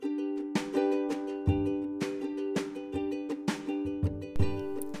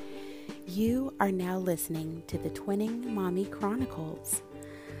are now listening to the Twinning Mommy Chronicles.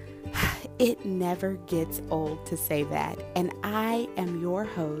 It never gets old to say that, and I am your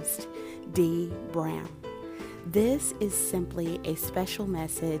host, Dee Brown. This is simply a special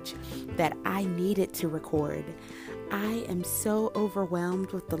message that I needed to record. I am so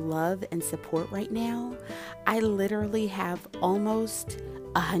overwhelmed with the love and support right now. I literally have almost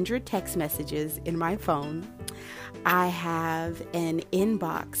 100 text messages in my phone. I have an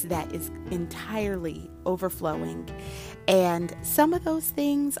inbox that is entirely overflowing. And some of those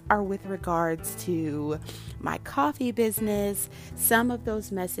things are with regards to my coffee business. Some of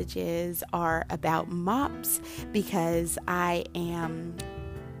those messages are about mops because I am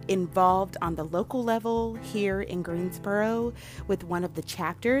involved on the local level here in Greensboro with one of the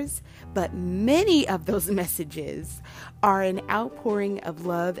chapters, but many of those messages are an outpouring of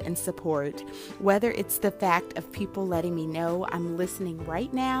love and support, whether it's the fact of people letting me know I'm listening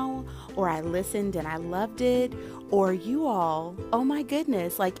right now, or I listened and I loved it, or you all, oh my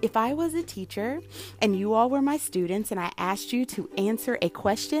goodness, like if I was a teacher and you all were my students and I asked you to answer a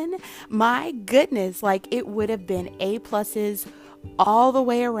question, my goodness, like it would have been A+s all the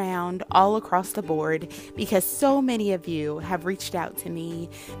way around, all across the board, because so many of you have reached out to me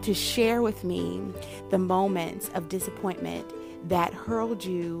to share with me the moments of disappointment that hurled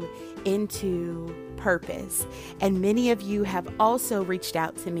you into purpose. And many of you have also reached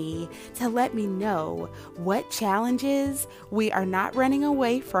out to me to let me know what challenges we are not running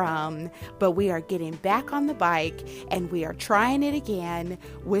away from, but we are getting back on the bike and we are trying it again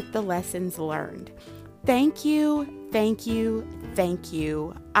with the lessons learned. Thank you. Thank you. Thank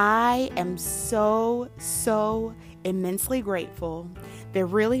you. I am so immensely grateful. There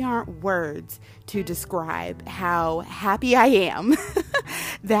really aren't words to describe how happy I am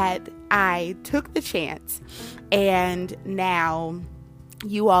that I took the chance, and now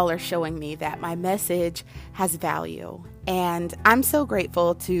you all are showing me that my message has value. And I'm so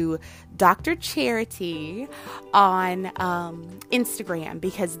grateful to Dr. Charity on Instagram,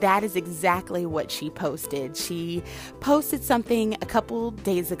 because that is exactly what she posted. She posted something a couple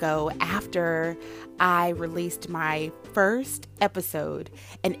days ago after I released my first episode,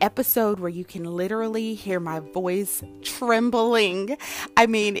 an episode where you can literally hear my voice trembling. I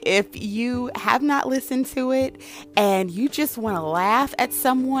mean, if you have not listened to it and you just want to laugh at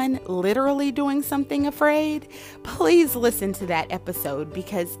someone literally doing something afraid, please listen to that episode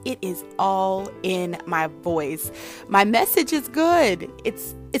because it is all in my voice. My message is good.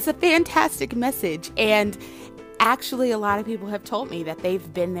 It's a fantastic message, and actually, a lot of people have told me that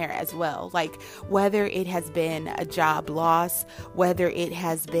they've been there as well. Like whether it has been a job loss, whether it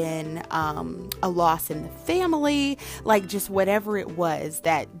has been a loss in the family, like just whatever it was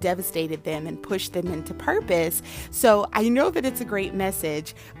that devastated them and pushed them into purpose. So I know that it's a great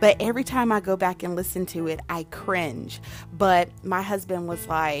message, but every time I go back and listen to it, I cringe. But my husband was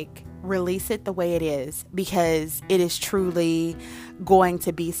like, release it the way it is, because it is truly going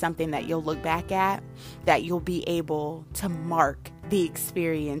to be something that you'll look back at, that you'll be able to mark the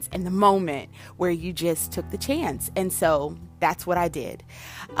experience and the moment where you just took the chance. And so that's what I did.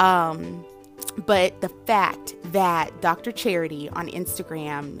 But the fact that Dr. Charity on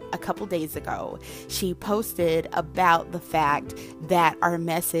Instagram a couple days ago, she posted about the fact that our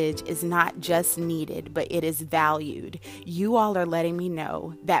message is not just needed, but it is valued. You all are letting me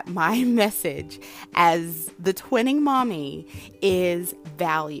know that my message as the twinning mommy is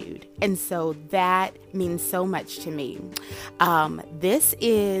valued. And so that means so much to me. This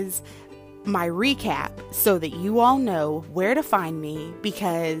is my recap so that you all know where to find me,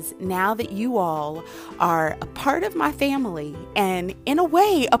 because now that you all are a part of my family and in a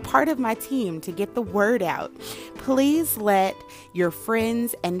way a part of my team to get the word out, please let your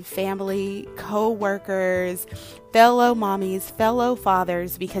friends and family, co-workers, fellow mommies, fellow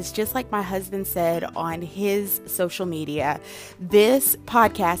fathers, because just like my husband said on his social media, this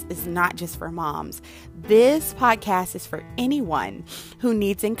podcast is not just for moms. This podcast is for anyone who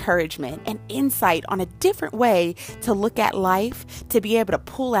needs encouragement and insight on a different way to look at life, to be able to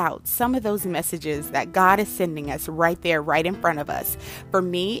pull out some of those messages that God is sending us right there, right in front of us. For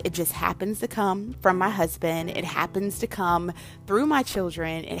me, it just happens to come from my husband. It happens to come through my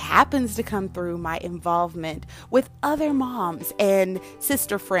children. It happens to come through my involvement with other moms and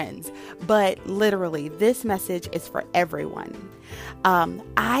sister friends. But literally, this message is for everyone.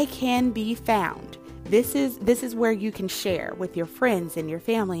 I can be found. This is where you can share with your friends and your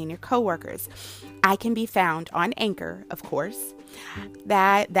family and your coworkers. I can be found on Anchor, of course.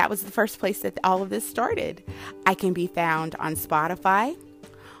 That was the first place that all of this started. I can be found on Spotify,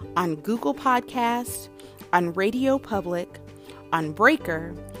 on Google Podcast, on Radio Public, on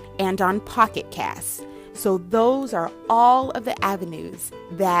Breaker, and on Pocket Casts. So those are all of the avenues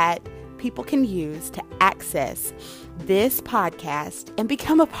that people can use to access this podcast and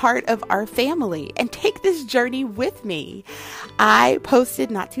become a part of our family and take this journey with me. I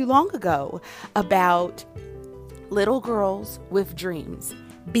posted not too long ago about little girls with dreams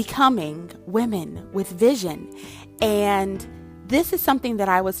becoming women with vision. And this is something that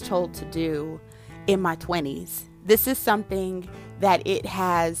I was told to do in my 20s. This is something that it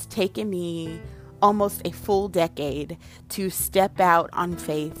has taken me almost a full decade to step out on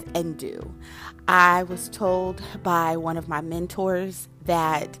faith and do. I was told by one of my mentors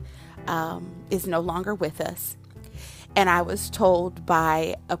that is no longer with us. And I was told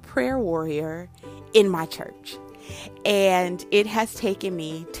by a prayer warrior in my church. And it has taken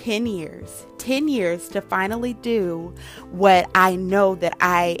me 10 years to finally do what I know that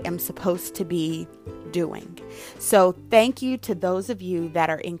I am supposed to be doing. So thank you to those of you that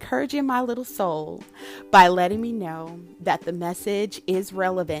are encouraging my little soul by letting me know that the message is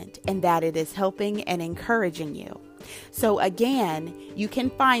relevant and that it is helping and encouraging you. So again, you can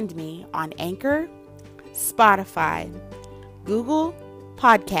find me on Anchor, Spotify, Google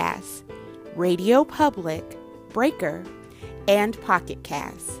Podcasts, Radio Public, Breaker, and Pocket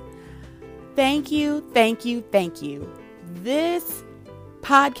Casts. Thank you, thank you, thank you. This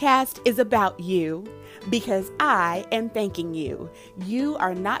podcast is about you because I am thanking you. You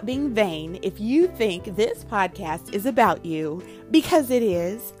are not being vain if you think this podcast is about you, because it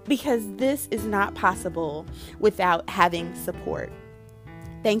is, because this is not possible without having support.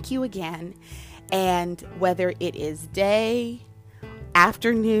 Thank you again. And whether it is day,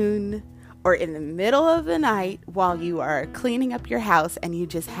 afternoon, or in the middle of the night while you are cleaning up your house and you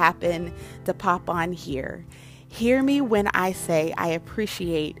just happen to pop on here, hear me when I say I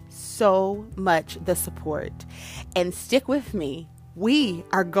appreciate so much the support, and stick with me. We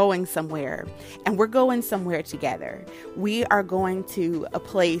are going somewhere, and we're going somewhere together. We are going to a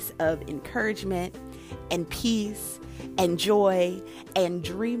place of encouragement and peace and joy and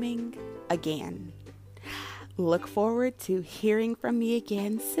dreaming again. Look forward to hearing from me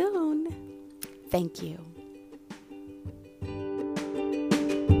again soon. Thank you.